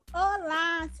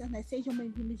graças, né? Sejam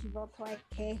bem-vindos de volta ao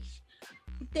Uaicast.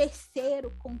 O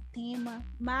terceiro com o tema.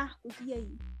 Marcos, e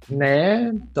aí?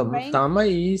 Né? Estamos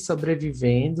aí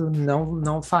sobrevivendo,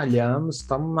 não falhamos,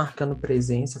 estamos marcando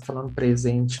presença, falando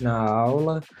presente na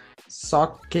aula. Só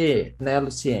que, né,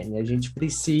 Luciene, a gente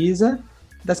precisa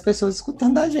das pessoas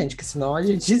escutando a gente, que senão a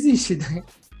gente desiste, né?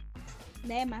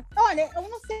 Né, mas olha, eu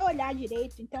não sei olhar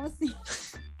direito, então assim.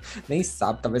 Nem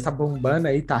sabe, talvez tá bombando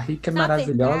aí, tá rica, é Na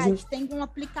maravilhosa. verdade, tem um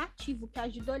aplicativo que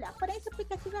ajuda a olhar. Porém, esse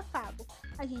aplicativo é pago.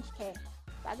 A gente quer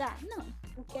pagar? Não,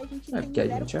 porque a gente tem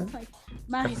zero condições.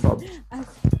 Mas a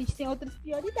gente tem outras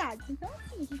prioridades. Então,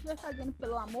 assim, a gente vai fazendo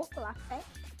pelo amor, pela fé.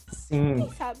 Sim.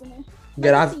 Quem sabe, né?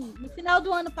 Mas, assim, no final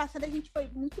do ano passado, a gente foi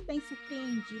muito bem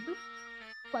surpreendido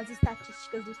com as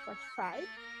estatísticas do Spotify.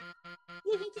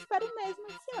 E a gente espera o mesmo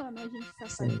esse ano. A gente está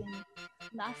fazendo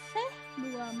na fé,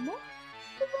 no amor,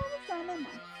 e vamos lá, né,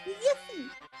 mano? E assim,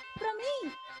 pra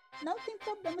mim, não tem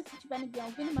problema se tiver ninguém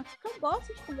ouvindo, mas porque eu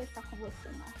gosto de conversar com você,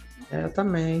 Marcos. Então, eu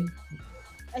também.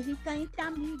 A gente tá entre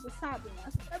amigos, sabe?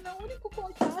 É meu único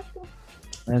contato.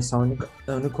 É só o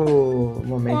único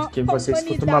momento que você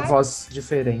escuta uma voz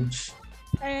diferente.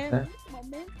 É, né? O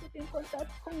momento que eu tenho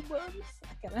contato com humanos.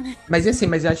 Mas assim,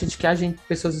 mas a gente quer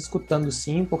pessoas escutando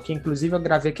sim, porque inclusive eu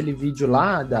gravei aquele vídeo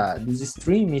lá dos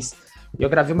streams, e eu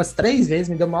gravei umas 3 vezes,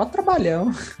 me deu o maior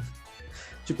trabalhão.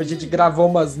 Tipo, a gente gravou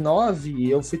umas 9,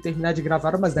 eu fui terminar de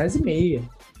gravar umas 10h30.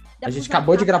 A gente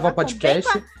acabou de gravar o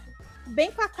podcast.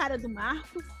 Bem com a cara do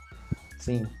Marcos.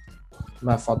 Sim.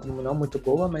 Uma foto não muito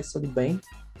boa, mas tudo bem.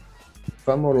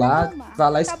 Vamos lá.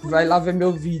 Vai lá ver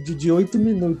meu vídeo de 8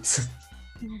 minutos.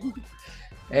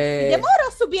 Demorou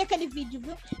a subir aquele vídeo,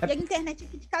 viu? E a internet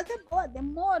aqui de casa é boa.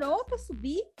 Demorou pra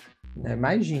subir.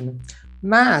 Imagino.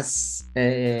 Mas,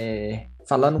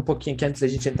 falando um pouquinho aqui antes da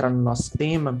gente entrar no nosso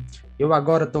tema, eu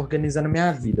agora tô organizando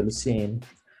minha vida, Luciene.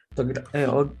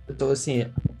 Eu tô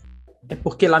assim... É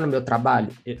porque lá no meu trabalho,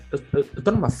 eu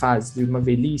tô numa fase de uma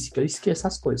velhice que eu esqueço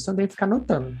as coisas. Então eu tenho que ficar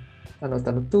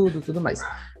anotando tudo mais.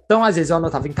 Então, às vezes, eu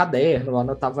anotava em caderno, eu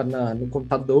anotava no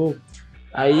computador.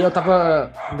 Aí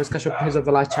meus cachorros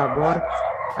resolveram latir agora.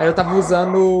 Aí eu tava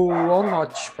usando o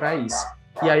OneNote pra isso.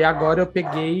 E aí agora eu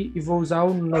peguei e vou usar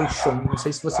o Notion. Não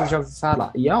sei se vocês já ouviram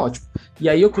falar. E é ótimo. E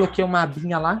aí eu coloquei uma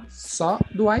abinha lá só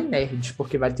do iNerd,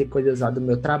 porque vai ter coisas lá do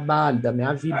meu trabalho, da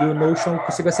minha vida. E o Notion eu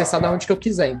consigo acessar da onde que eu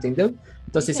quiser, entendeu?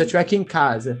 Então assim, se eu estiver aqui em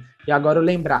casa e agora eu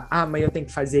lembrar, amanhã eu tenho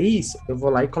que fazer isso, eu vou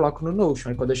lá e coloco no Notion.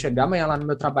 Aí quando eu chegar amanhã lá no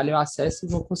meu trabalho, eu acesso e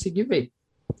vou conseguir ver.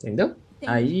 Entendeu?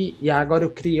 Aí, e agora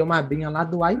eu criei uma abinha lá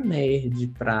do iNerd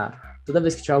pra toda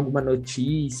vez que tiver alguma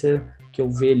notícia que eu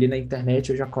ver ali na internet,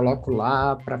 eu já coloco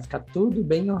lá para ficar tudo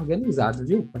bem organizado,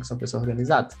 viu? Como é que sou uma pessoa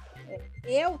organizada?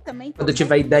 Eu também. Quando eu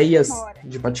tiver ideias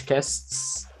de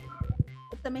podcasts.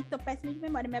 Eu também tô péssima de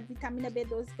memória. Minha vitamina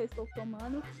B12 que eu estou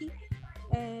tomando, que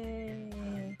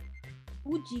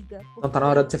o diga. Então tá na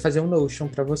hora de você fazer um Notion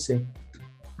para você.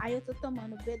 Aí eu tô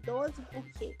tomando B12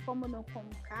 porque, como eu não como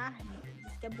carne,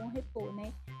 diz que é bom repor,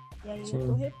 né? E aí eu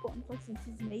tô repondo, então assim,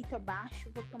 cismei, tô abaixo,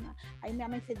 vou tomar. Aí minha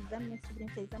mãe fez exame, minha sobrinha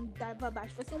fez exame, tava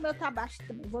abaixo. Falei assim, o meu tá abaixo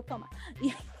também, vou tomar.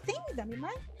 E aí, sem exame,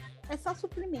 mas é só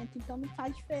suplemento, então não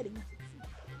faz diferença.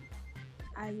 Assim.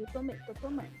 Aí eu tô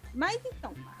tomando. Mas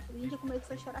então, Marcos, a gente já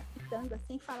começou a chorar pitanga,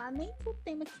 sem falar nem o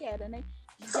tema que era, né?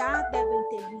 Já devem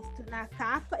ter visto na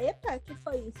capa. Epa, que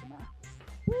foi isso, Marcos?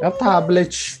 É o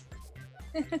tablet.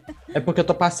 É porque eu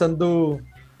tô passando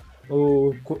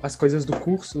as coisas do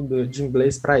curso de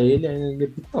inglês pra ele, aí ele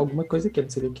pitou alguma coisa aqui, eu não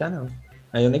sei o que é, não.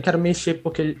 Aí eu nem quero mexer,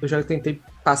 porque eu já tentei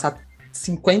passar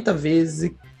 50 vezes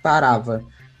e parava,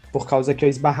 por causa que eu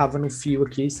esbarrava no fio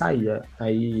aqui e saía,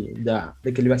 aí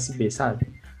daquele USB,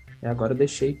 sabe? E agora eu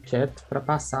deixei quieto pra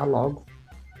passar logo,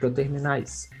 pra eu terminar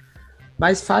isso.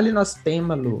 Mas fale nosso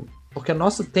tema, Lu, porque o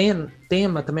nosso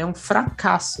tema também é um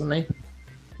fracasso, né?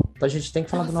 Então a gente tem que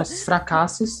falar dos nossos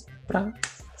fracassos pra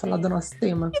falar do nosso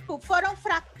tema. Tipo, foram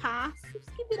fracassos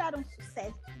que viraram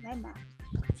sucesso, né, Marcos?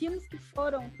 Filmes que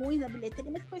foram ruins na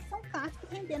bilheteria, mas depois são clássicos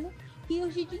rendendo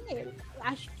rios de dinheiro.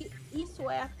 Acho que isso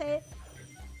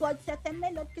pode ser até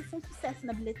melhor do que ser um sucesso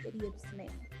na bilheteria do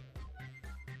cinema.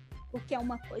 Porque é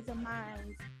uma coisa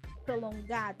mais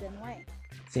prolongada, não é?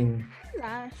 Sim. Eu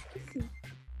acho que sim.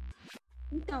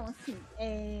 Então, assim,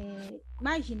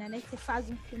 imagina, né? Você faz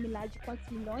um filme lá de quantos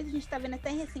milhões, a gente tá vendo até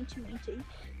recentemente aí,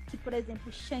 que, por exemplo,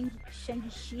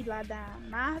 Shang-Chi lá da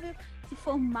Marvel, se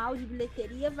for mal de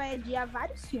bilheteria, vai adiar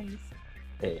vários filmes.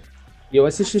 E eu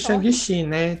assisti Shang-Chi,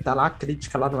 né? Tá lá a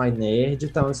crítica lá no iNerd,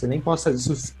 então você nem posso fazer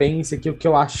suspense aqui, o que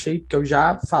eu achei, que eu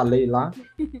já falei lá,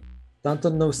 tanto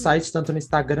no site, tanto no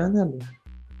Instagram, né, Lu?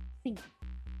 Sim.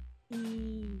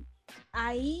 E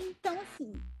aí, então,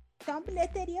 assim, Então a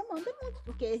bilheteria manda muito,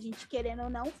 porque a gente, querendo ou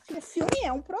não, o filme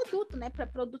é um produto, né? Para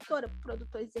produtora, pro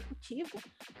produtor executivo,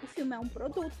 o filme é um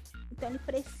produto. Então ele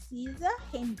precisa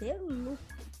render lucro.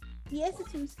 E esses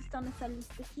filmes que estão nessa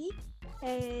lista aqui,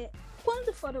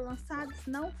 quando foram lançados,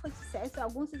 não foi sucesso.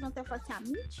 Alguns vocês vão até falar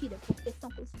assim, mentira, porque são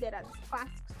considerados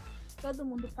clássicos. Todo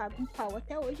mundo paga um pau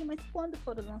até hoje, mas quando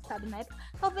foram lançados na época,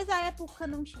 talvez a época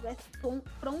não estivesse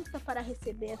pronta para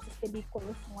receber essas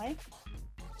películas, não é?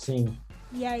 Sim.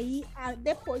 E aí,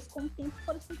 depois, com o tempo,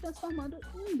 foram se transformando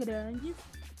em grandes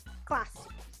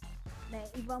clássicos, né?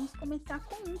 E vamos começar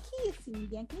com um que, assim,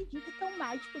 ninguém acredita, que é o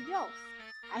Mágico de Oz.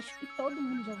 Acho que todo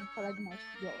mundo já ouviu falar de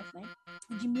Mágico de Oz, né?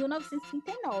 De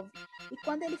 1939. E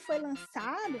quando ele foi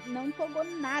lançado, não empolgou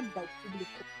nada ao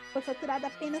público. Foi faturado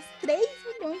apenas 3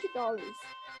 milhões de dólares.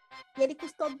 E ele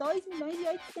custou 2 milhões e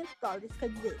 800 dólares. Quer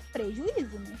dizer,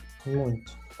 prejuízo, né?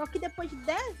 Muito. Só que depois de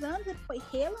 10 anos ele foi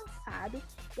relançado.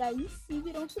 E aí sim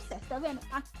virou um sucesso. Tá vendo?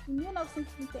 Em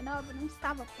 1939 não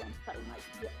estava pronto para o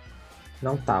Mágico de Oz.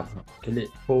 Não tava. Aquele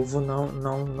povo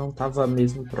não tava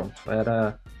mesmo pronto.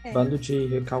 Era bando de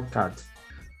recalcado.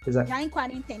 Já em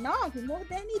 49,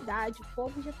 modernidade. O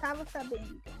povo já estava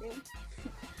sabendo, entendeu?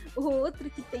 O outro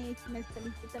que tem aqui nessa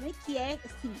lista também, que é,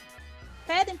 assim,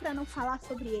 pedem para não falar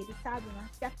sobre ele, sabe,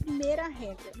 Marcos? É a primeira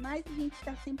regra. Mas a gente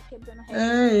tá sempre quebrando a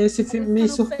regra. Esse filme me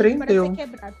surpreendeu.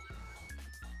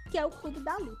 Que é o Clube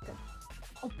da Luta.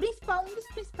 Um dos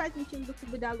principais motivos do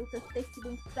Clube da Luta ter sido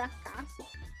um fracasso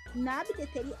na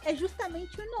bilheteria é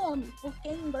justamente o nome, porque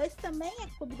em inglês também é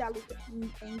Clube da Luta. Em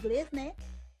inglês, né?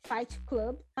 Fight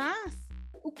Club. Mas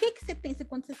o que você pensa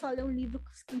quando você só lê um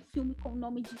filme com o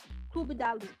nome de Clube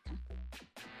da Luta?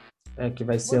 Que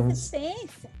vai ser Você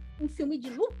pensa um filme de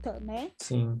luta, né?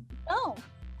 Sim. Então,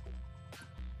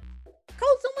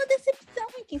 causou uma decepção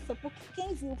em quem foi, porque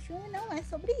quem viu o filme não é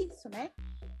sobre isso, né?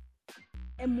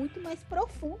 É muito mais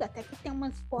profundo, até que tem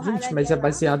umas porradas. Gente, mas é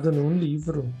baseado num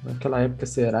livro. Naquela época,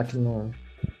 será que não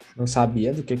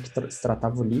sabia do que se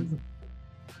tratava o livro?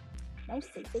 Não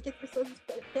sei que as pessoas,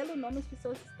 pelo nome, as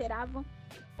pessoas esperavam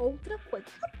outra coisa.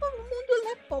 O mundo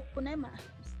lê pouco, né,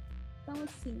 Marcos? Então,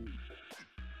 assim,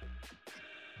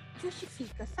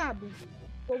 justifica, sabe?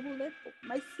 O povo lê pouco.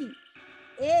 Mas, sim,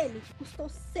 ele custou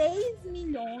 6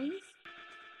 milhões,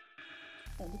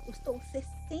 ele custou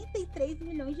 63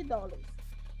 milhões de dólares.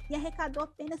 E arrecadou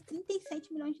apenas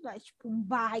 37 milhões de dólares. Tipo, um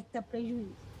baita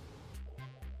prejuízo.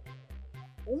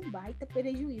 Um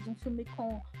filme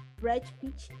com Brad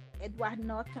Pitt, Edward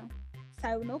Norton,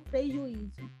 saiu no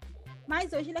prejuízo.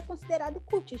 Mas hoje ele é considerado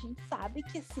cult. A gente sabe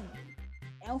que, assim,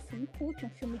 é um filme cult, um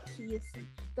filme que, assim,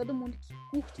 todo mundo que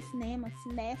curte cinema,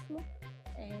 cinéfilo,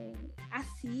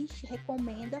 assiste,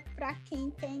 recomenda para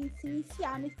quem quer se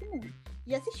iniciar nesse mundo.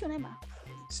 Já assistiu, né, Marcos?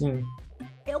 Sim.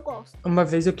 Eu gosto. Uma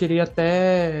vez eu queria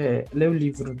até ler o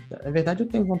livro. Na verdade, eu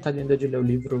tenho vontade ainda de ler o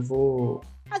livro. Eu vou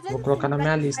colocar na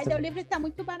minha lista. Aí o livro tá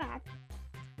muito barato.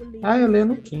 Eu leio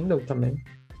no Kindle também.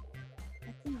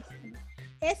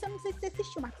 Esse eu não sei se você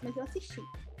assistiu, Marcos, mas eu assisti.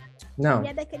 Não. E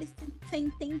é daqueles que você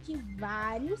entende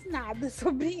vários nada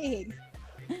sobre ele.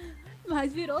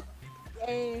 Mas virou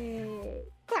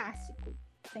clássico,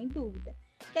 sem dúvida.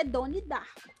 Que é Donnie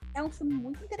Darko. É um filme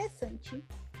muito interessante.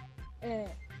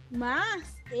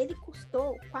 Mas ele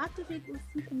custou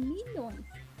 4,5 milhões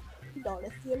de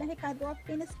dólares. E ele arrecadou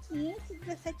apenas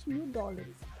 517 mil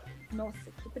dólares. Nossa,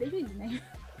 que prejuízo, né?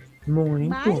 Muito.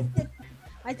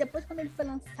 Mas depois, quando ele foi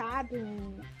lançado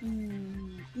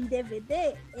em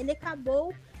DVD, ele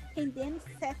acabou rendendo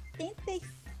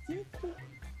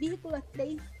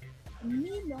 75,3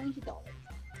 milhões de dólares.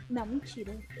 Não,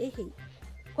 mentira, errei.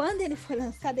 Quando ele foi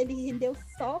lançado, ele rendeu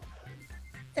só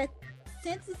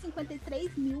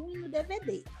 753 mil no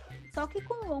DVD. Só que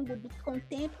com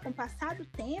o passar do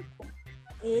tempo,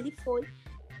 ele foi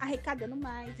arrecadando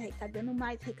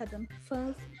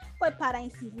fãs, foi parar em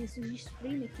serviços de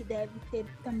streaming, que deve ter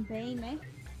também, né,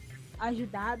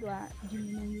 ajudado a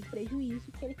diminuir o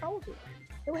prejuízo que ele causou.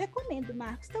 Eu recomendo,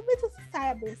 Marcos, talvez você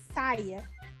saia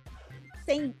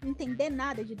sem entender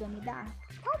nada de Donnie Darko,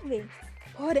 talvez,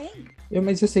 porém...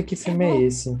 Mas eu sei que filme é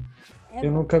esse.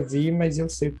 Eu nunca vi, mas eu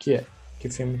sei o que é. Que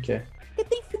filme que é. Porque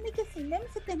tem filme que, assim, mesmo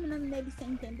você terminando nele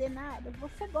sem entender nada,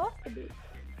 você gosta dele.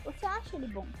 Você acha ele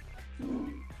bom.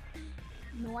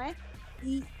 Não é?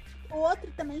 E o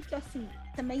outro também que, assim,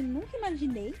 também nunca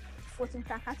imaginei que fosse um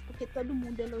fracasso, porque todo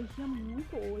mundo elogia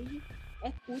muito hoje,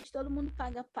 é cult, todo mundo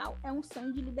paga pau, é Um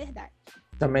Sonho de Liberdade.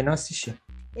 Também não assisti.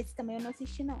 Esse também eu não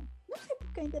assisti, não. Não sei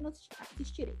porque ainda não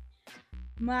assistirei.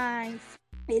 Mas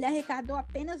ele arrecadou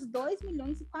apenas 2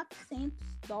 milhões e 400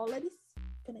 dólares.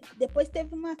 Depois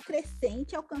teve uma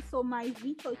crescente, alcançou mais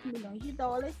 28 milhões de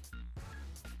dólares.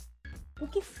 o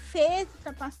que fez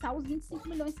ultrapassar os 25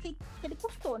 milhões que ele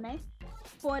custou, né?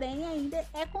 Porém, ainda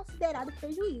é considerado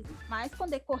prejuízo, mas com o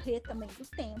decorrer também do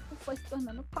tempo, foi se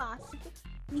tornando clássico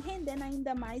e rendendo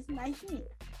ainda mais e mais dinheiro.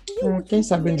 Quem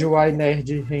sabe onde o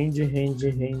Nerd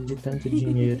rende tanto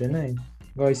dinheiro, né?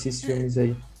 Igual esses filmes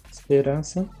aí.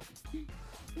 Esperança.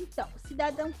 Então,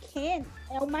 Cidadão Kane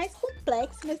é o mais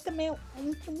complexo, mas também é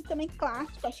um filme também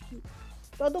clássico, acho que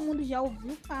todo mundo já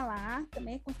ouviu falar,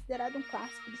 também é considerado um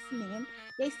clássico do cinema.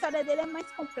 E a história dele é mais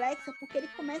complexa porque ele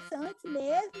começa antes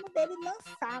mesmo dele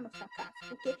lançar no fracasso.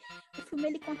 Porque o filme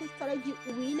ele conta a história de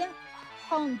William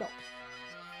Randolph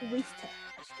Whistler,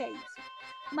 acho que é isso,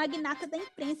 magnata da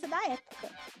imprensa da época.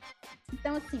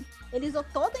 Então, assim, ele usou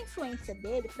toda a influência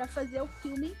dele para fazer o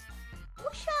filme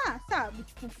puxar, sabe?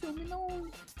 Tipo, o filme não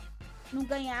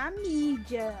ganhar a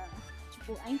mídia.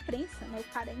 Tipo, a imprensa, né? O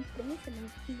cara é a imprensa, ele não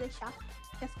quis deixar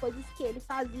que as coisas que ele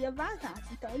fazia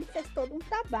vazassem. Então, ele fez todo um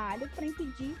trabalho para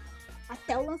impedir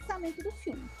até o lançamento do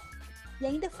filme. E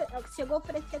ainda chegou a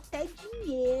oferecer até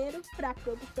dinheiro para a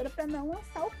produtora para não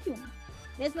lançar o filme.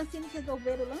 Mesmo assim, eles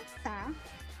resolveram lançar.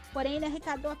 Porém, ele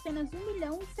arrecadou apenas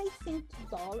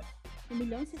 $1.600.000.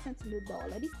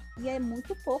 $1.600.000. E é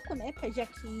muito pouco, né? Já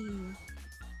que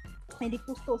ele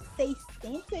custou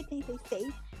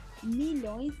 $686.033.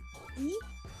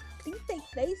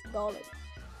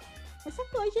 Mas só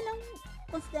que hoje ele é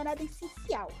considerado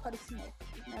essencial para o cinema,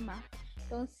 né, Marcos?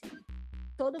 Então, assim,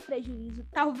 todo o prejuízo.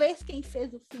 Talvez quem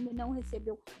fez o filme não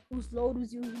recebeu os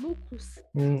louros e os lucros.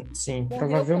 Sim,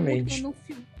 provavelmente.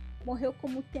 Morreu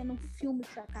como tendo um filme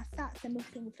fracassado, sendo um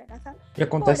filme fracassado. E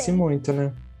acontece muito,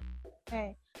 né?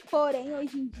 Porém,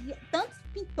 hoje em dia, tantos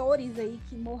pintores aí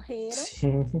que morreram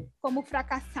como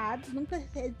fracassados nunca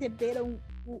receberam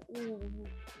o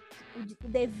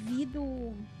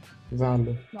devido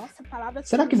valor. Nossa, palavra.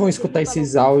 Será que vão escutar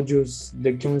esses áudios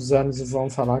daqui uns anos e vão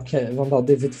falar vão dar o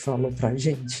devido valor pra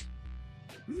gente?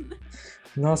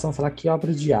 Nossa, vão falar que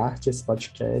obra de arte esse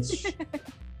podcast.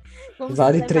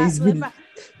 Vale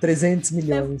 300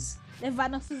 milhões. Levar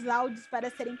nossos áudios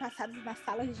para serem passados nas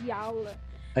salas de aula.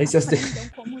 Aí seus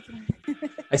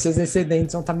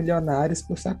descendentes vão estar milionários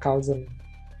por sua causa.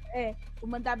 Né? Vou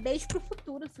mandar beijo pro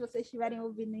futuro, se vocês estiverem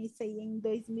ouvindo isso aí em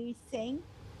 2100.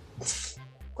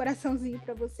 Coraçãozinho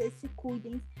pra vocês, se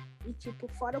cuidem. E, tipo,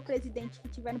 fora o presidente que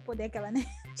tiver no poder, aquela, né?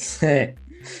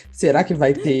 Será que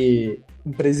vai ter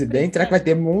um presidente? Será que vai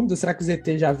ter mundo? Será que o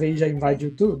ZT já veio e já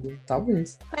invadiu tudo?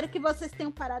 Talvez. Espero que vocês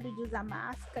tenham parado de usar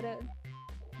máscara,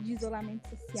 de isolamento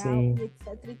social, sim, e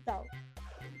etc e tal.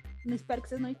 Não espero que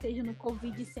vocês não estejam no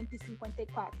Covid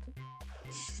 154.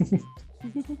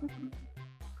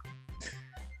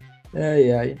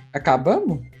 Ai.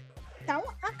 Acabamos? Então,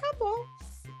 acabou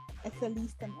essa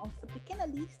lista, nossa pequena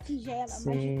lista singela, sim,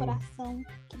 mas de coração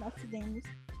que nós fizemos.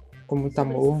 Com muito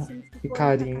amor e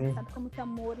carinho. Com muito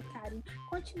amor e carinho.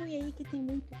 Continue aí que tem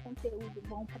muito conteúdo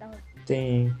bom pra...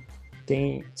 Tem.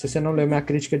 Se você não leu minha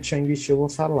crítica de Shang-Chi, eu vou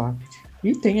falar.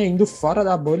 E tem ainda o Fora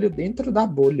da Bolha dentro da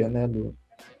bolha, né, Lu?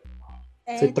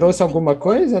 Você trouxe alguma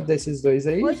coisa desses dois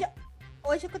aí? Hoje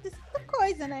aconteceu muita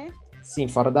coisa, né? Sim,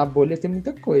 Fora da Bolha tem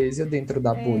muita coisa dentro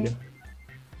da bolha.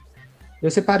 Eu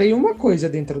separei uma coisa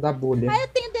dentro da bolha. Eu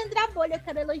tenho dentro da bolha, eu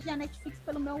quero elogiar a Netflix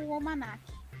pelo meu almanac.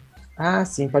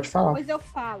 Sim, pode falar. Pois eu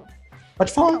falo.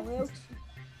 Pode falar. Não,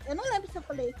 eu não lembro se eu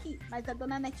falei aqui, mas a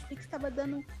dona Netflix estava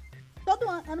dando... Todo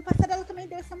ano passado ela também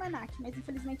deu esse almanac, mas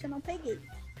infelizmente eu não peguei.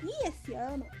 E esse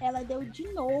ano ela deu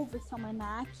de novo esse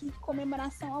almanac em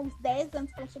comemoração aos 10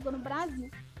 anos que ela chegou no Brasil.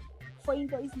 Foi em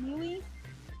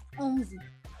 2011.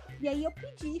 E aí eu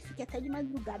pedi, fiquei até de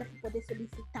madrugada para poder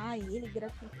solicitar ele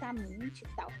gratuitamente e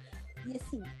tal. E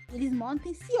assim, eles mó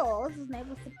atenciosos, né?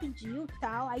 Você pediu e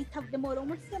tal. Aí demorou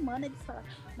uma semana, eles falaram,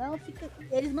 não,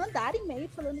 eles mandaram e-mail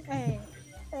falando,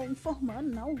 informando,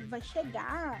 não, vai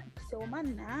chegar o seu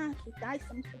almanac e tal,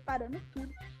 estamos preparando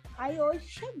tudo. Aí hoje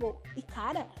chegou. E,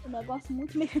 cara, o negócio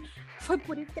muito... Foi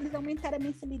por isso que eles aumentaram a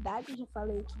mensalidade, eu já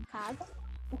falei aqui em casa,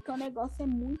 porque o negócio é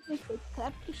muito bem feito,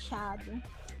 caprichado.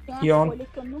 Tem uma folha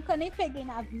que eu nunca nem peguei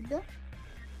na vida.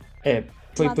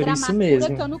 Foi por isso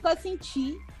mesmo. Que eu nunca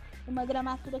senti. Uma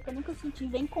gramatura que eu nunca senti.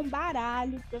 Vem com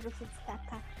baralho pra você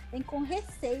destacar. Vem com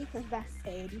receitas da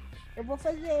série. Eu vou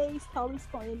fazer stories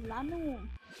com ele lá no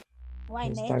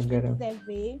Uaicast, quem quiser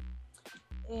ver.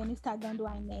 No Instagram do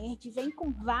Uaicast. Vem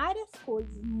com várias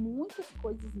coisas, muitas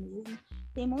coisas mesmo.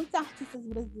 Tem muitos artistas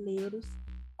brasileiros.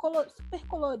 Super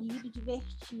colorido,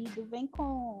 divertido. Vem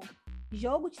com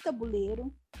jogo de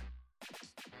tabuleiro.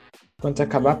 Quando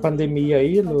acabar a pandemia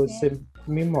aí, Lu, você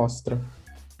me mostra.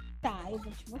 Tá, eu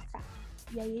vou te mostrar.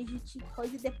 E aí a gente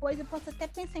coisa. E depois eu posso até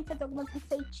pensar em fazer algumas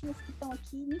receitinhas que estão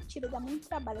aqui. Mentira, dá muito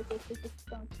trabalho as receitas que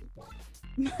estão aqui.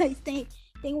 Mas tem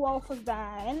waffles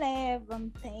da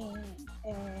Eleven, tem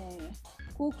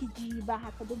cookie de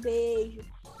barraca do beijo.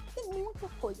 Tem muita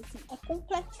coisa, assim. É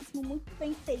completíssimo, muito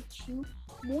bem feitinho.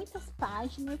 Muitas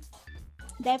páginas.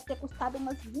 Deve ter custado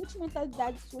umas 20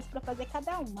 mensalidades suas para fazer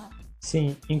cada uma.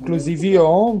 Sim, inclusive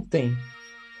ontem,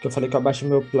 que eu falei que eu abaixei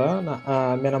meu plano,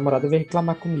 a minha namorada veio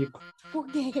reclamar comigo. Por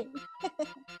quê?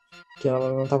 Que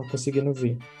ela não estava conseguindo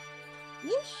ver.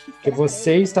 Ixi, Porque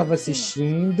você estava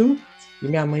assistindo e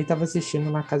minha mãe estava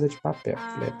assistindo na Casa de Papel.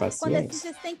 Falei, quando assim paciência.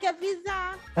 vocês têm que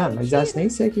avisar. Mas eu acho nem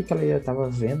sei o que ela estava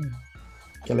vendo.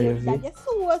 Que ela ia ver. A prioridade é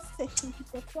sua, você tinha que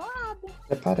ter falado.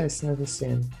 Até parece, né,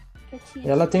 Luciane?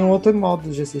 Ela tem um outro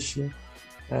modo de assistir.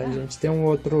 A gente tem um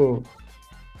outro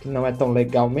que não é tão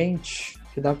legalmente,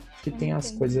 que tem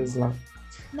as coisas lá.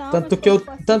 Não,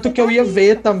 tanto que eu ia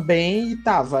ver também e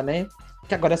tava, né?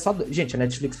 Que agora é só... Gente, a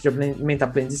Netflix podia aumentar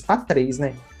playlist pra 3,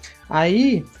 né?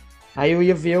 Aí eu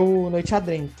ia ver o Noite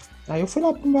Adentro. Aí eu fui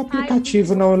lá pro meu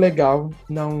aplicativo não legal,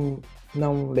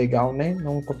 né?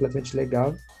 Não completamente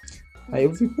legal. Aí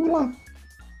eu vi por lá.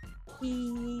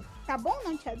 E tá bom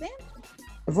Noite Adentro?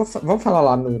 Vamos falar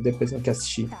lá depois no que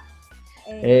assistir. Tá.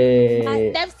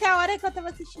 Deve ser a hora que eu tava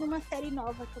assistindo uma série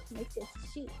nova que eu comecei a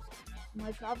assistir.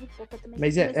 Mais nova e pouco também.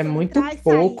 Mas é muito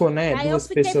pouco, né? Aí 2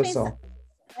 pessoas só.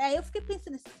 Aí eu fiquei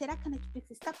pensando assim, será que a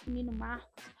Netflix está punindo o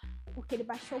Marcos? Porque ele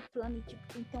baixou o plano e tem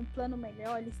que ter um plano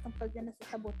melhor, eles estão fazendo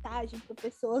essa sabotagem pra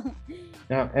pessoa.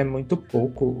 É muito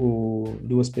pouco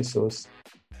 2 pessoas.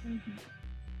 Uhum.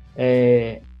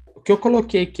 O que eu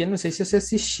coloquei aqui, não sei se você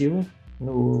assistiu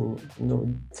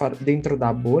dentro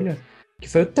da bolha, que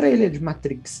foi o trailer de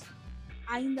Matrix.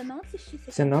 Ainda não assisti.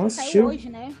 Você não assistiu? Saiu hoje,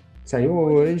 né? Saiu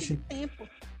hoje. Tempo.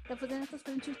 Tá fazendo essas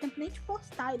coisas, não tive tempo nem de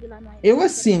postar ele lá no Eu,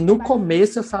 assim, no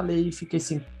começo eu falei e fiquei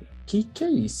assim, que é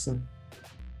isso?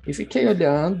 E fiquei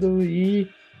olhando e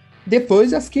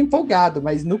depois eu fiquei empolgado,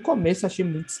 mas no começo eu achei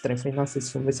muito estranho. Falei, nossa,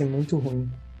 esse filme vai ser muito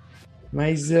ruim.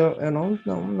 Mas eu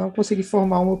não consegui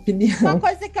formar uma opinião. Uma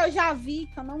coisa que eu já vi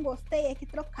que eu não gostei é que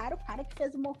trocaram o cara que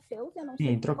fez o Morpheus, eu não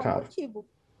sei por qual motivo.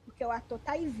 Porque o ator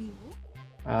tá aí vivo.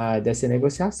 Deve ser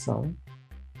negociação.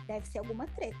 Deve ser alguma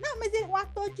treta. Não, mas o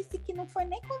ator disse que não foi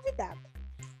nem convidado.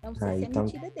 Não sei se é então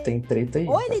mentira dele. Tem treta aí.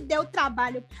 Ou ele deu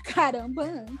trabalho pra caramba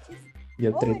antes.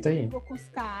 Deu treta aí. Ou ele brigou com os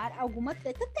caras. Alguma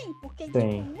treta tem, porque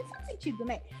tem. Tipo, não faz sentido,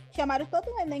 né? Chamaram todo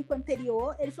o elenco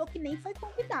anterior, ele falou que nem foi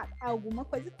convidado. Alguma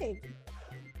coisa teve.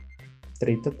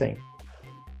 Treta tem.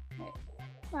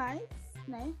 Mas,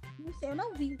 né? Não sei, eu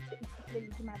não vi esse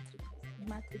trailer de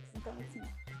Matrix, então assim,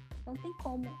 não tem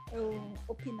como eu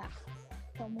opinar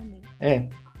como mim.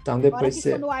 Então depois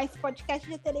você... Agora que for no Uaicast podcast,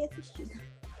 já terei assistido.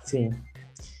 Sim.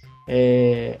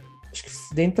 Acho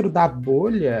que dentro da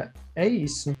bolha é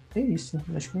isso.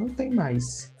 Acho que não tem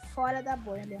mais. Fora da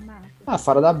bolha, né, Marcos?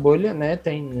 Fora da bolha, né,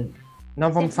 tem...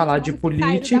 Não vamos falar de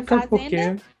política,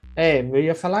 porque... eu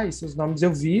ia falar isso. Os nomes,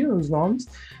 eu vi os nomes.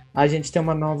 A gente tem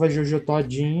uma nova Jojo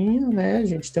Todinho, né? A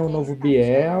gente tem um novo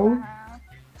Biel.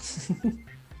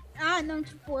 Não,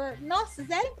 tipo... Nossa,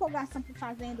 zero empolgação por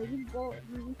Fazenda.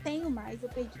 Não tenho mais. Eu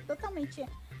perdi totalmente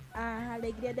a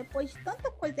alegria depois de tanta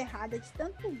coisa errada, de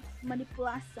tanta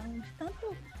manipulação, de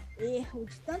tanto erro,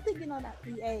 de tanta ignorância.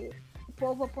 O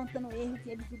povo apontando erros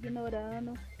e eles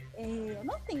ignorando. Eu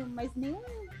não tenho mais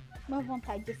nenhuma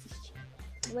vontade de assistir.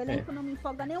 O elenco não me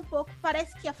empolga nem um pouco.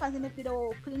 Parece que a Fazenda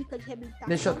virou clínica de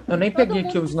reabilitação. Eu nem peguei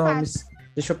aqui os nomes.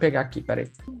 Deixa eu pegar aqui,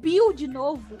 peraí. O Bill de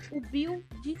novo.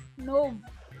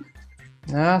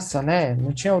 Nossa, né?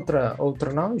 Não tinha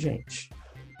outro não, gente?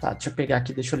 Tá, deixa eu pegar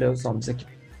aqui, deixa eu ler os nomes aqui.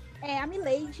 A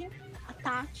Milady, a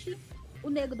Tati, o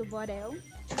Nego do Borel.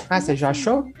 Você já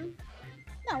achou?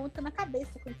 Não, eu tô na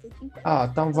cabeça com esses 5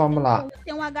 então vamos lá.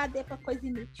 Tem um HD pra coisa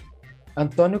inútil.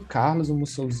 Antônio Carlos, o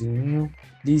Mussolzinho.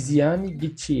 Lisiane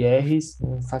Gutierrez,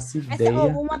 não faço ideia.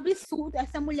 Um absurdo.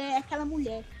 Aquela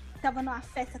mulher que tava numa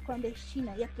festa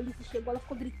clandestina e a polícia chegou, ela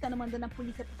ficou gritando, mandando a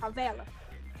polícia pra favela.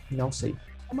 Não sei.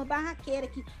 Uma barraqueira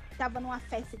que tava numa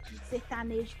festa de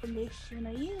sertanejo clandestino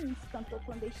aí, um cantor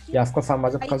clandestino. E ela ficou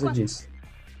famosa por causa disso.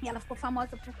 E ela ficou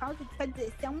famosa por causa disso. Quer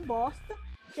dizer, você é um bosta,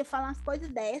 você fala umas coisas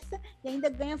dessa e ainda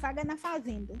ganha vaga na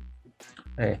Fazenda.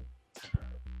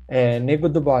 Nego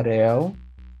do Borel.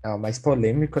 É o mais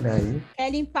polêmico, né? Aí. É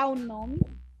limpar o nome.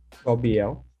 O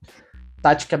Biel.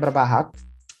 Tati Quebra-Barraco.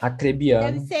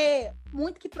 Acrebiano. Deve ser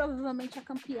muito que provavelmente a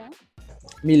campeã.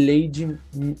 Milady.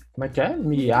 Como é que é?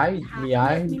 Milady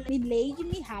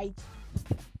Mihaid.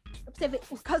 Pra você ver,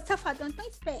 os casos safadão é tão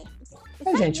espertos.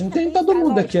 Gente, não tem todo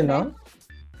mundo aqui, né? não.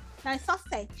 Não, é só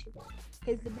 7 que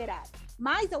eles liberaram.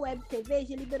 Mas a Web TV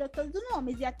já liberou todos os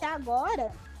nomes. E até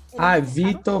agora...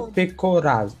 Vitor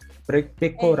Pecoraro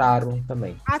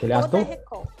também. Aquele Ator da ator?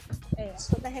 Record.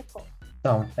 Ator da Record.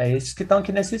 Então, é esses que estão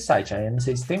aqui nesse site. Aí eu não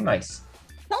sei se tem mais.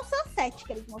 São só 7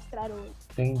 que eles mostraram hoje.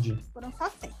 Entendi. Foram só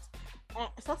 7.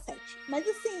 Só 7. Mas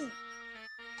assim...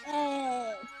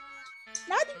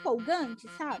 nada empolgante,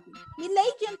 sabe?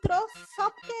 Milady entrou só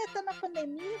porque tá na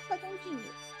pandemia fazendo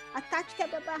dinheiro. A Tati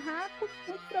quebra barraco,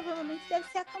 muito provavelmente deve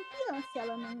ser a campeã, se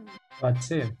ela não... Pode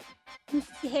ser. Não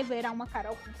se reverar uma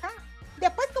Carol Conká.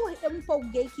 Depois que eu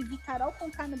empolguei que vi Carol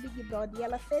Conká no Big Brother e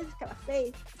ela fez o que ela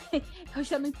fez, eu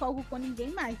já não empolgo com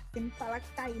ninguém mais. Você me falar que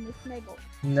tá aí nesse negócio.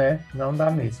 Né? Não dá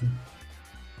mesmo.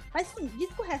 Mas sim, diz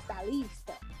que o resto da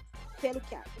lista, pelo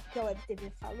que a Web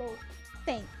TV falou,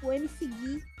 tem o MC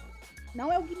Gui,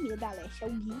 não é o Guimê da Leste, é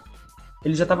o Gui.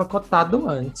 Ele já estava cotado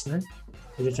antes, né?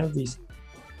 Eu já tinha visto.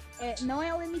 Não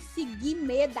é o MC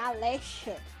Guimê da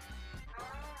Leste.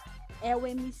 É o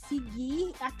MC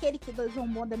Gui, aquele que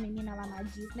zombou da menina lá na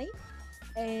Disney.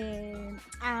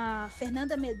 A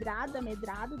Fernanda Medrado,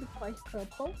 do Power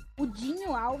Couple. O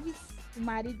Dinho Alves, o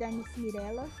marido da Miss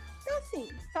Mirella. Então, assim,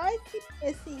 só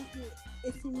esse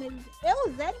mesmo.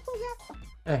 Eu zero empolgação.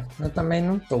 Eu também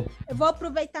não tô. Eu vou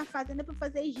aproveitar a fazenda para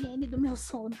fazer a higiene do meu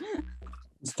sono.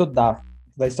 Estudar.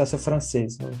 Vai estudar seu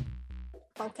francês. Né?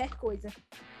 Qualquer coisa.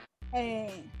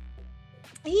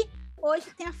 E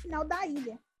hoje tem a final da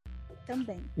ilha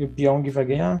também. E o Pyong vai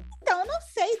ganhar? Então, eu não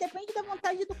sei. Depende da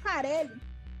vontade do Carelli.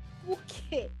 Por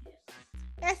quê?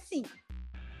 Assim,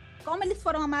 como eles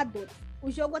foram amadores, o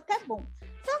jogo até é bom.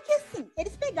 Só que assim,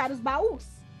 eles pegaram os baús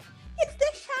e eles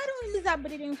deixaram eles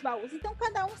abrirem os baús. Então,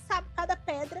 cada um sabe, cada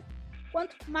pedra,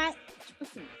 quanto mais, tipo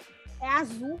assim, é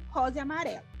azul, rosa e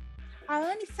amarelo. A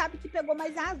Anne sabe que pegou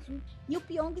mais azul. E o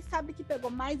Pyong sabe que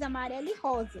pegou mais amarelo e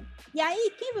rosa. E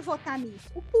aí, quem vai votar nisso?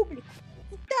 O público.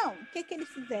 Então, o que eles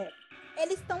fizeram?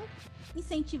 Eles estão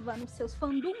incentivando os seus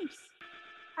fandoms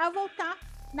a votar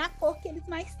na cor que eles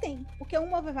mais têm. Porque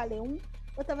uma vai valer 1,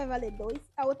 outra vai valer 2,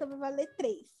 a outra vai valer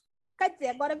 3. Quer dizer,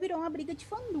 agora virou uma briga de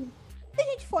fandom. Se a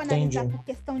gente for analisar por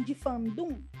questão de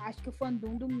fandom, acho que o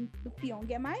fandom do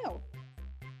Pyong é maior.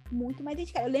 Muito mais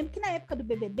dedicado. Eu lembro que na época do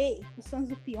BBB, os fãs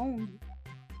do Pyong,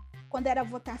 quando era a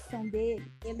votação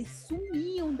dele, eles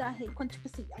sumiam da rede. Quando, tipo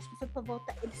assim, as pessoas para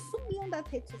votar, eles sumiam das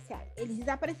redes sociais. Eles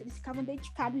desapareciam, eles ficavam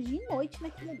dedicados dia e noite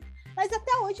naquilo ali. Mas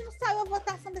até hoje não saiu a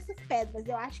votação dessas pedras.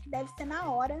 Eu acho que deve ser na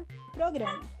hora do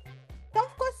programa. Então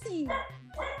ficou assim.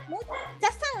 Se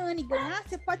essa Anne ganhar,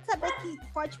 você pode saber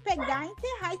que pode pegar e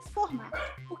enterrar esse formato.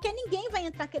 Porque ninguém vai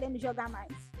entrar querendo jogar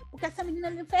mais. Porque essa menina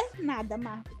não fez nada,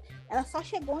 Marcos. Ela só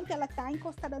chegou onde ela tá,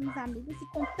 encostada nos amigos e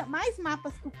conta mais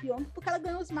mapas que o Pyong, porque ela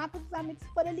ganhou os mapas dos amigos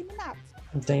que foram eliminados.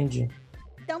 Entendi.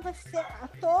 Então vai ser,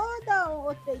 toda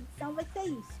outra edição vai ser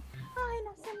isso. Ai,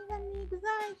 nós somos amigos,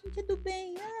 ai, a gente é do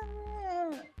bem.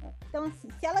 Então, assim,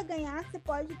 se ela ganhar, você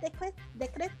pode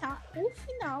decretar o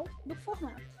final do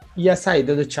formato. E a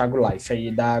saída do Thiago Life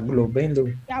aí da Globo, hein, Lu?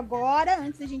 E agora,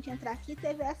 antes da gente entrar aqui,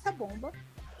 teve essa bomba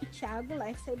que Thiago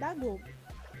Life saiu da Globo.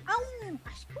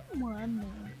 Acho que um ano,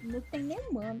 não tem nem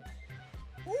um ano,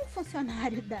 um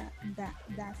funcionário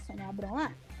da Sônia Abrão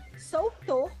lá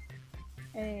soltou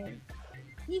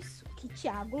isso, que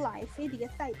Thiago Life iria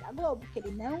sair da Globo, que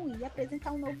ele não ia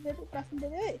apresentar um novo BBB, próximo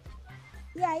BBB.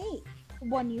 E aí, o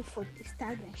Boninho foi pro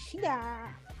Instagram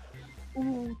xingar,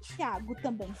 o Thiago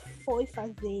também foi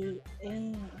fazer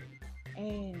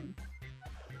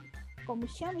como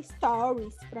chama?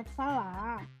 Stories pra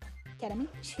falar que era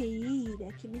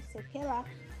mentira, que não sei o que lá.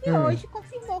 E hoje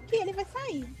confirmou que ele vai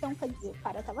sair. Então, quer dizer, o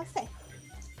cara tava certo.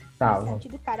 O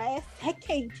sentido do cara é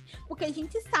quente. Porque a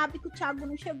gente sabe que o Thiago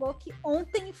não chegou aqui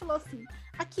ontem e falou assim,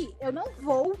 aqui, eu não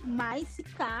vou mais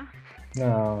ficar.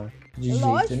 Não, de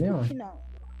Lógico jeito nenhum. que não.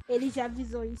 Ele já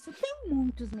avisou isso tem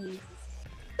muitos meses.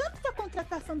 Tanto que a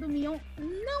contratação do Mion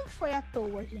não foi à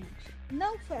toa, gente.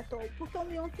 Não foi à toa, porque o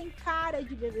Mion tem cara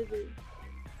de BBB.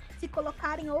 Se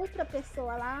colocarem outra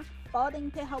pessoa lá, podem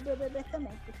enterrar o BBB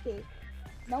também, porque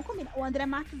não combina. O André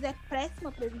Marques é péssimo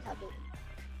apresentador.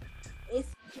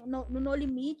 No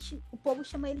Limite, o povo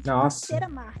chama ele de Terceira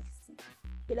Marques.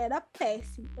 Ele era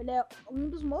péssimo. Ele é um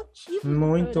dos motivos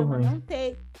muito ruim.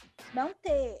 Não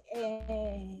ter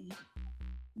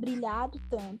brilhado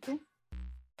tanto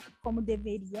como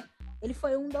deveria. Ele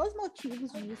foi um dos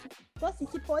motivos disso. Então, assim,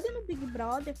 se pôr ele no Big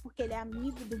Brother, porque ele é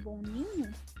amigo do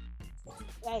Boninho,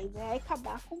 vai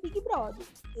acabar com o Big Brother.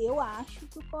 Eu acho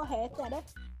que o correto era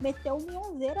meter o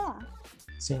Mionzeira lá.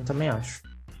 Sim, também acho.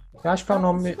 Eu acho que é o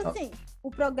nome... Tipo assim,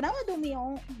 o programa do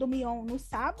Mion no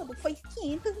sábado foi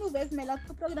 500 mil vezes melhor do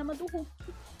que o programa do Hulk.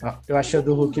 Eu achei o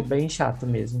do Hulk bem chato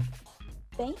mesmo.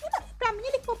 Pra mim,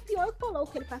 ele copiou extrapolou,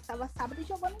 que ele passava sábado e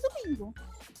jogou no domingo.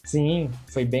 Sim,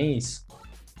 foi bem isso.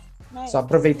 Né? Só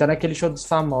aproveitando aquele show dos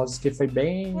famosos, que foi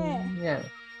bem...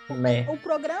 O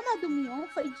programa do Mion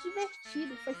foi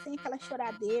divertido, foi sem aquela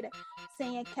choradeira,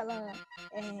 sem aquela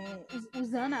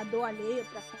usando a dor alheia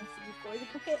para conseguir coisa,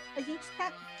 porque a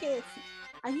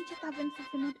gente tá vendo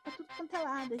sofrimento para tudo quanto é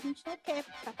lado, a gente não quer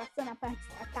ficar passando a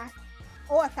tarde,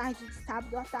 ou a tarde de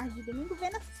sábado, ou a tarde de domingo,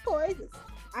 vendo essas coisas.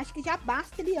 Acho que já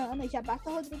basta Eliana, já basta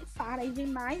Rodrigo Fara, aí vem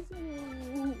mais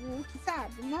o que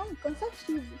sabe? Não,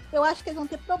 cansativo. Eu acho que eles vão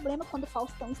ter problema quando o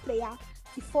Faustão estrear,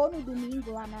 se for no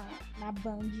domingo lá na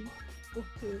Band,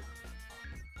 porque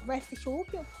vai assistir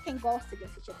quem gosta de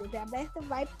assistir a TV aberta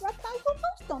vai pra trás do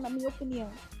Faustão, na minha opinião.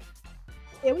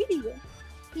 Eu iria.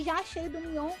 E já achei o do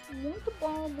Mion muito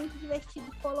bom, muito divertido,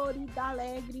 colorido,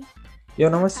 alegre. Eu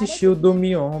não assisti o do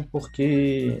Mion,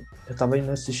 porque eu tava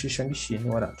indo assistir Shang-Chi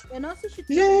no horário. Eu não assisti.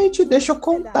 Gente, deixa eu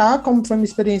contar como foi minha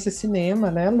experiência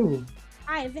cinema, né, Lu?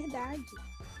 Ah, é verdade.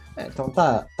 Então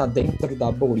tá dentro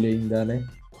da bolha ainda, né?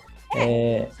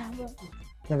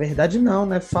 Na verdade não,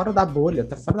 né? Fora da bolha.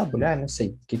 Tá fora da bolha? Não sei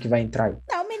o que vai entrar aí.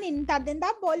 Não, menino, tá dentro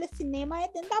da bolha. Cinema é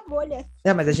dentro da bolha.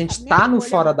 Mas a gente tá no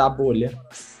fora da bolha.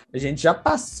 A gente já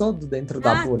passou do dentro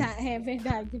da bolha. Tá, é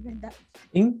verdade.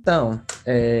 Então,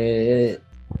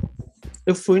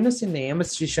 eu fui no cinema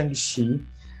assistir Shang-Chi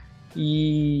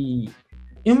e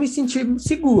eu me senti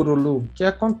seguro, Lu. O que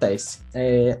acontece?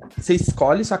 Você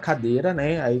escolhe sua cadeira,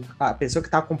 né? Aí a pessoa que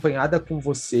tá acompanhada com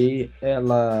você,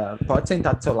 ela pode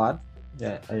sentar do seu lado.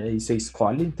 Aí você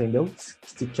escolhe, entendeu?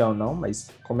 Se quer ou não, mas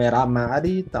como era a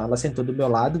Mari, tá, ela sentou do meu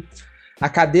lado. A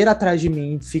cadeira atrás de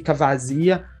mim fica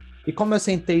vazia. E como eu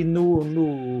sentei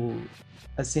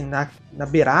assim, na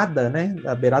beirada, né?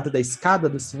 Na beirada da escada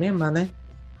do cinema, né?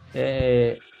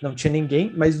 Não tinha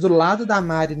ninguém, mas do lado da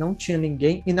Mari não tinha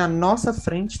ninguém e na nossa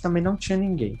frente também não tinha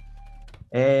ninguém.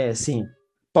 Assim,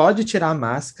 pode tirar a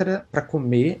máscara para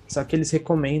comer, só que eles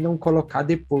recomendam colocar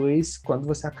depois, quando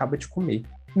você acaba de comer.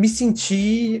 Me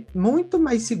senti muito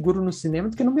mais seguro no cinema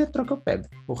do que no metrô que eu pego,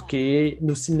 porque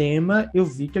no cinema eu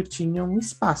vi que eu tinha um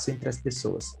espaço entre as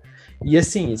pessoas. E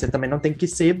assim, você também não tem que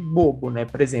ser bobo, né?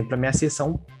 Por exemplo, a minha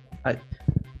sessão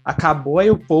acabou, aí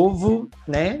o povo,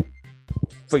 né,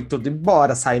 foi tudo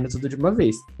embora, saindo tudo de uma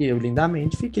vez. E eu,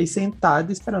 lindamente, fiquei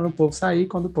sentado esperando o povo sair.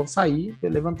 Quando o povo sair, eu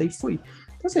levantei e fui.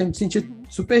 Então, assim, eu me senti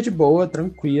super de boa,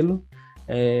 tranquilo.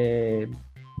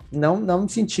 Não me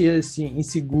sentia, assim,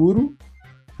 inseguro,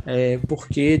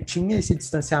 porque tinha esse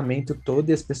distanciamento todo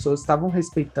e as pessoas estavam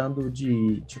respeitando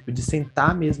de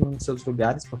sentar mesmo nos seus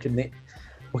lugares,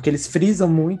 porque eles frisam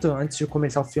muito antes de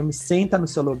começar o filme, senta no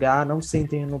seu lugar, não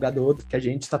sentem no lugar do outro, que a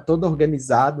gente está todo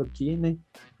organizado aqui, né?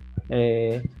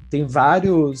 Tem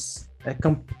vários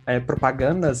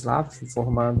propagandas lá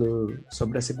informando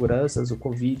sobre as seguranças, o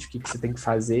Covid, o que você tem que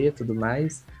fazer e tudo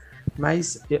mais,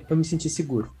 mas eu me senti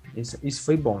seguro. Isso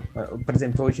foi bom. Por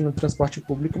exemplo, hoje no transporte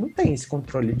público não tem esse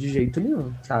controle de jeito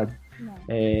nenhum, sabe?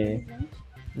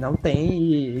 Não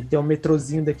tem, e tem um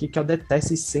metrozinho daqui que eu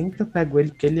detesto e sempre eu pego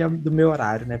ele, porque ele é do meu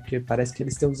horário, né? Porque parece que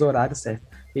eles têm os horários certos.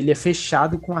 Ele é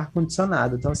fechado com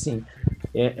ar-condicionado, então assim,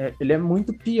 ele é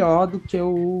muito pior do que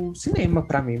o cinema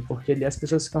pra mim, porque as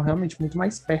pessoas ficam realmente muito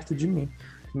mais perto de mim.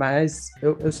 Mas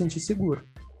eu senti seguro.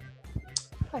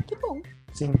 Que bom.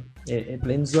 Sim,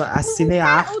 Plenos a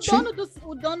Cinearte...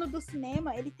 O dono do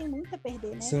cinema, ele tem muito a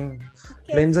perder, né? Sim,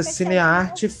 Plenos a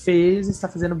Cinearte está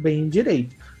fazendo bem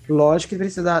direito. Lógico que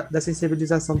precisa da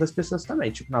sensibilização das pessoas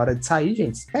também. Tipo, na hora de sair,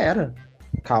 gente, espera,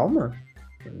 calma.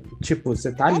 Tipo,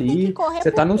 você tá ali,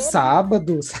 você tá no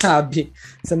sábado, sabe?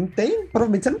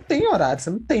 Provavelmente você não tem horário, você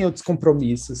não tem outros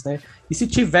compromissos, né? E se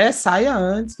tiver, saia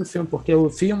antes do filme, porque o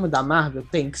filme da Marvel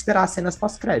tem que esperar as cenas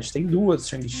pós-crédito, tem 2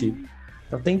 Shang-Chi.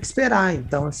 Então tem que esperar,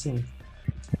 então assim...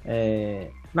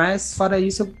 Mas fora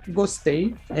isso, eu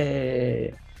gostei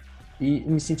e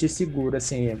me senti seguro,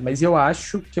 assim. Mas eu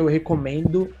acho que eu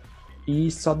recomendo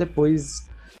ir só depois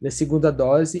da segunda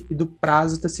dose e do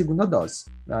prazo da segunda dose.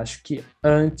 Eu acho que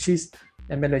antes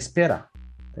é melhor esperar,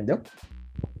 entendeu?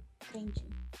 Entendi.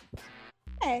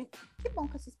 Que bom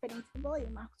que essa experiência foi boa. E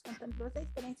o Marcos contando pra você a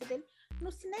experiência dele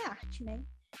no Cinearte, né?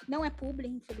 Não é publi,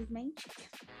 infelizmente.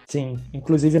 Sim,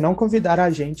 inclusive não convidaram a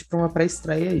gente para uma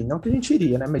pré-estreia aí. Não que a gente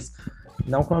iria, né? Mas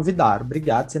não convidaram.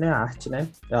 Obrigado, Cinearte, né?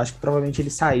 Eu acho que provavelmente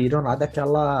eles saíram lá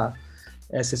daquela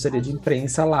assessoria de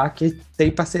imprensa lá, que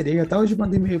tem parceria. Até hoje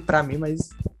manda e-mail para mim, mas...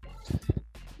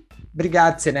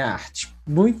 Obrigado, Cinearte.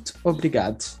 Muito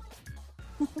obrigado.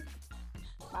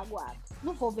 Magoado.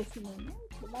 Não vou ver filme,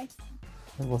 mas...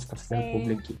 Não vou ficar fazendo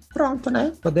publi aqui. Pronto,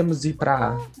 né? Podemos ir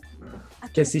para...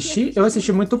 Quer assistir? Eu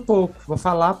assisti muito pouco. Vou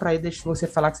falar para aí, deixa você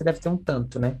falar que você deve ter um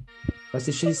tanto, né? Eu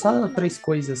assisti só 3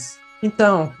 coisas.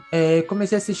 Então,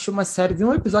 comecei a assistir uma série, vi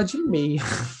um episódio e meio,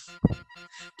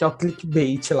 que é o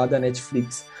Clickbait lá da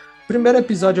Netflix. O primeiro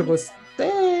episódio eu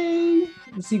gostei,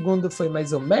 o segundo foi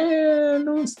mais ou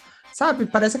menos, sabe?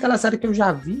 Parece aquela série que eu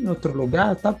já vi em outro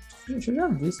lugar, tá? Gente, eu já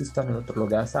vi essa história em outro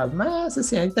lugar, sabe? Mas,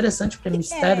 assim, é interessante porque é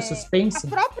mistério, A suspense.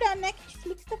 própria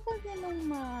Netflix tá fazendo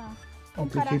uma Um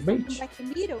comparação com clickbait. Black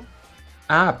Mirror.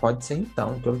 Ah, pode ser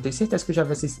então, que eu tenho certeza que eu já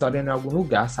vi essa história em algum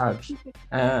lugar, sabe?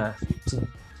 Ah, sim.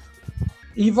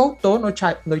 E voltou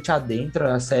Noite Adentro,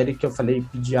 a série que eu falei,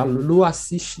 pedi a Lulu,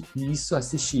 assiste isso,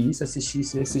 assiste isso, assiste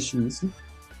isso, assiste isso.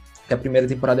 Que a primeira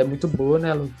temporada é muito boa,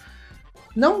 né, Lu?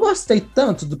 Não gostei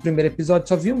tanto do primeiro episódio,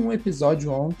 só vi um episódio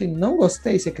ontem, não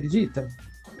gostei, você acredita?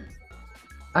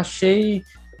 Achei.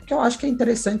 O que eu acho que é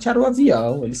interessante era o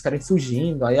avião, eles querem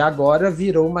fugindo. Aí agora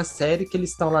virou uma série que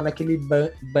eles estão lá naquele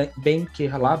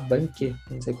bunker,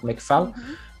 não sei como é que fala.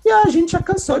 Uhum. E a gente já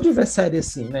cansou de ver série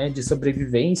assim, né? De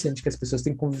sobrevivência, de que as pessoas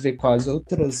têm que conviver com as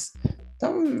outras.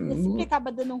 Então, Esse que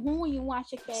acaba dando ruim, um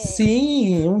acha que é.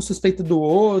 sim, um suspeito do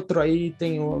outro, aí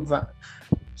tem o.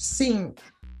 Sim,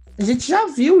 a gente já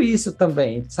viu isso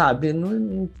também, sabe?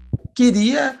 Não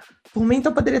queria. Por mim,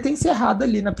 então poderia ter encerrado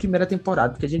ali na primeira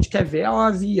temporada, porque a gente quer ver o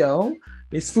avião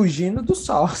eles fugindo do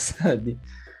sol, sabe?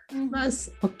 Uhum. Mas,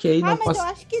 ok, não mas posso. eu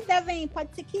acho que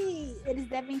pode ser que eles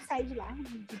devem sair de lá,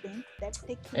 de dentro, deve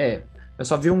ter que. Eu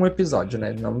só vi um episódio,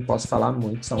 né? Não posso falar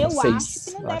muito, são Eu 6. acho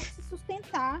que não deve se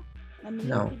sustentar, na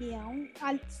minha opinião,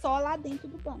 só lá dentro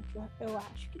do banco. Eu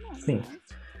acho que não. Sim. Mas...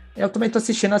 Eu também tô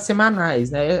assistindo as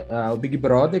semanais, né? O Big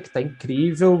Brother, que tá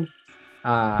incrível.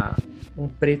 Um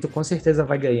preto com certeza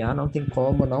vai ganhar, não tem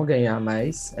como não ganhar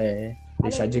mais,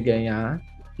 deixar de ganhar.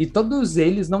 E todos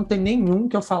eles, não tem nenhum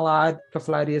que eu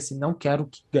falaria assim, não quero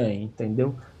que ganhe,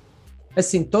 entendeu?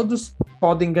 Assim, todos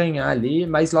podem ganhar ali,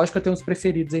 mas lógico que eu tenho uns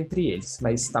preferidos entre eles,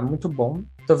 mas tá muito bom.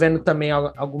 Tô vendo também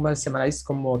algumas semanais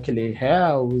como aquele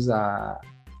Hells, a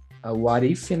What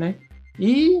If, né?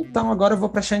 E então agora eu vou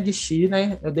pra Shang-Chi,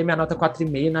 né? Eu dei minha nota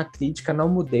 4,5 na crítica, não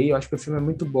mudei. Eu acho que o filme é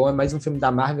muito bom, é mais um filme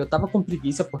da Marvel. Eu tava com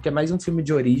preguiça porque é mais um filme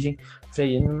de origem.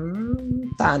 Falei,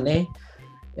 tá, né?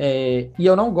 E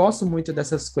eu não gosto muito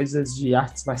dessas coisas de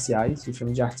artes marciais, de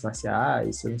filme de artes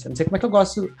marciais. Eu não sei como é que eu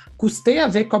gosto. Custei a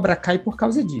ver Cobra Kai por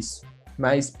causa disso.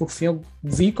 Mas por fim eu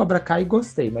vi Cobra Kai e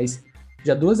gostei. Mas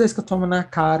já 2 vezes que eu tomo na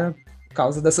cara por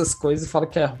causa dessas coisas, falo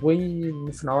que é ruim e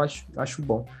no final acho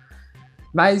bom.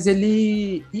 Mas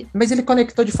ele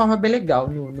conectou de forma bem legal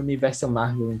no universo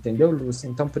Marvel, entendeu, Lúcia?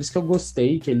 Então, por isso que eu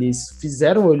gostei, que eles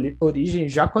fizeram origem,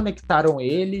 já conectaram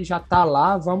ele, já tá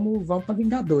lá, vamos pra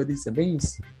Vingadores, é bem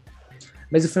isso.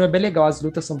 Mas o filme é bem legal, as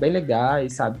lutas são bem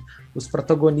legais, sabe? Os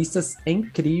protagonistas é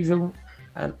incrível.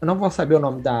 Eu não vou saber o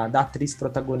nome da atriz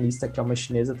protagonista, que é uma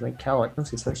chinesa também, que é ótima. Não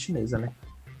sei se ela é chinesa, né?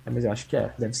 Mas eu acho que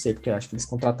deve ser, porque eu acho que eles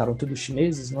contrataram todos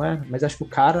chineses, não é? Mas acho que o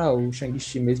cara, o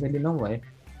Shang-Chi mesmo, ele não é.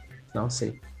 Não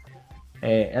sei.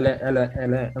 Ela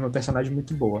é uma personagem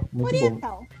muito boa. Muito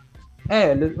oriental. Boa.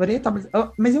 Ela é oriental,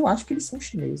 mas eu acho que eles são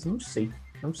chineses. Não sei.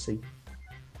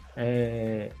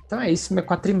 Então é isso, meu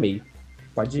 4,5.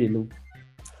 Pode ir, Lu.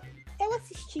 Eu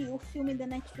assisti o filme da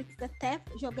Netflix, até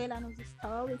joguei lá nos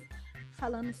stories,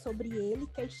 falando sobre ele,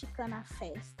 que é Esticando a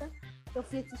Festa. Eu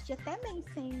fui assistir até bem,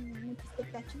 sem muita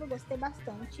expectativa, gostei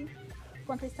bastante.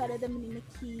 Conta a história da menina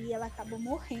que ela acabou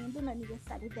morrendo no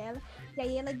aniversário dela, e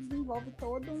aí ela desenvolve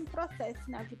todo um processo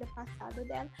na vida passada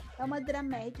dela. É uma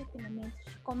dramédia, tem momentos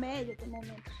de comédia, tem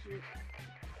momentos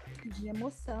de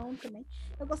emoção também.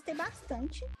 Eu gostei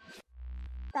bastante.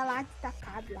 Tá lá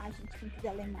destacado, lá, gente, quem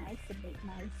quiser ler mais, saber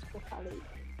mais do que eu falei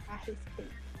a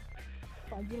respeito,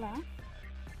 pode ir lá.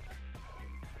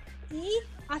 E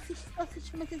comecei a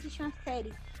assistir uma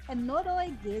série,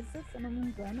 norueguesa, se eu não me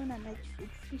engano, na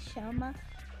Netflix, que chama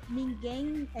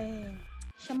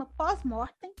chama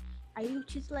Pós-Mortem. Aí o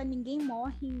título é Ninguém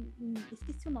Morre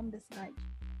esqueci o nome da cidade.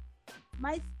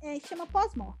 Mas chama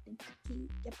Pós-Mortem, que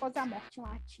é pós a morte em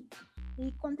latim.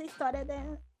 E conta a história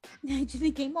de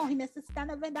ninguém morre nessa cidade.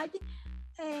 Na verdade,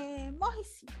 morre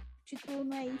sim. O título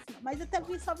não é isso, não. Mas eu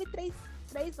só vi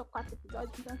 3 ou 4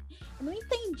 episódios, então eu não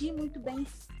entendi muito bem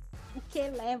o que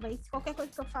leva isso. Qualquer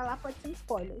coisa que eu falar pode ser um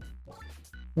spoiler.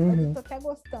 Mas eu tô até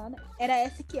gostando. Era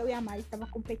essa que eu e a Mari tava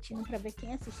competindo pra ver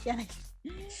quem assistia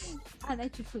a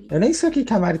Netflix. Eu nem sei o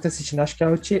que a Mari tá assistindo. Acho que é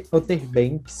o Outer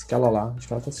Banks, que ela lá. Acho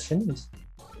que ela tá assistindo isso.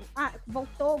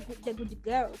 Voltou The Good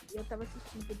Girls. E eu tava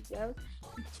assistindo Good Girls.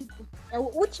 E tipo, é a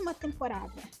última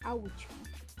temporada. A última.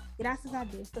 Graças a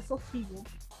Deus. Tá sofrível.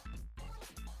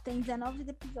 Tem 19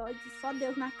 episódios e só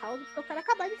Deus na causa. Porque eu quero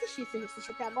acabar de assistir. Você já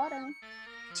assistiu até agora, né?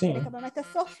 Sim. Mas tá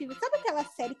sofrível. Sabe aquela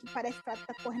série que parece que ela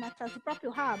tá correndo atrás do próprio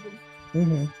rabo?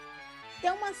 Uhum.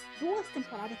 Tem umas 2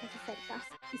 temporadas que essa série tá,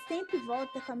 e sempre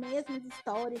volta com as mesmas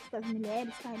histórias, com as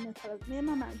mulheres caindo naquelas mesmas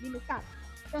armadilhas, sabe?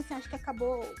 Então, assim, acho que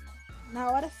acabou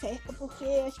na hora certa, porque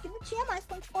acho que não tinha mais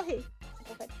pra onde correr.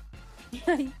 E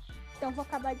aí, então vou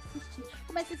acabar de assistir.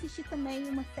 Comecei a assistir também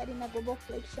uma série na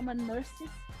Globoplay que chama Nurses,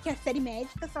 que é série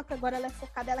médica, só que agora ela é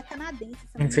focada, ela é canadense.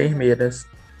 Enfermeiras.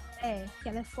 Que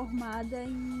ela é formada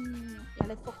em...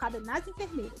 Ela é focada nas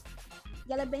enfermeiras.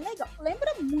 E ela é bem legal.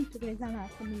 Lembra muito Grey's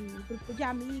Anatomy, grupo de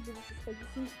amigos, essas coisas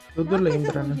assim. Tudo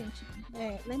lembra, né? Gente.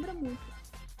 Lembra muito.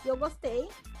 E eu gostei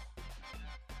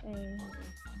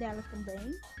dela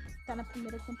também. Tá na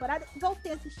primeira temporada.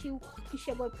 Voltei a assistir o que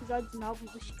chegou episódios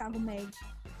novos do Chicago Med.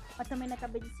 Mas também não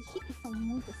acabei de assistir, que são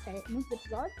muitos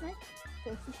episódios, né? Tô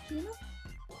assistindo.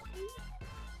 E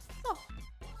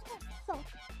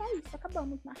só isso,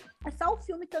 acabamos, né? É só o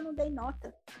filme que eu não dei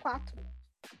nota. 4.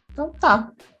 Então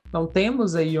tá. Então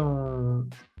temos aí um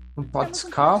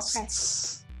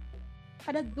podcast.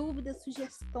 Para dúvidas,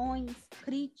 sugestões,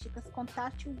 críticas,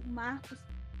 contate o Marcos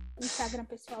no Instagram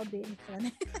pessoal dele,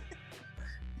 né?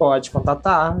 Pode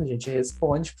contatar, a gente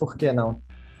responde, por que não?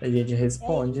 A gente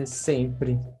responde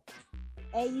sempre.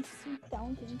 É isso,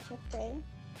 então, gente.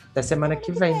 Até semana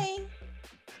que vem.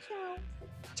 Tchau.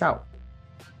 Tchau.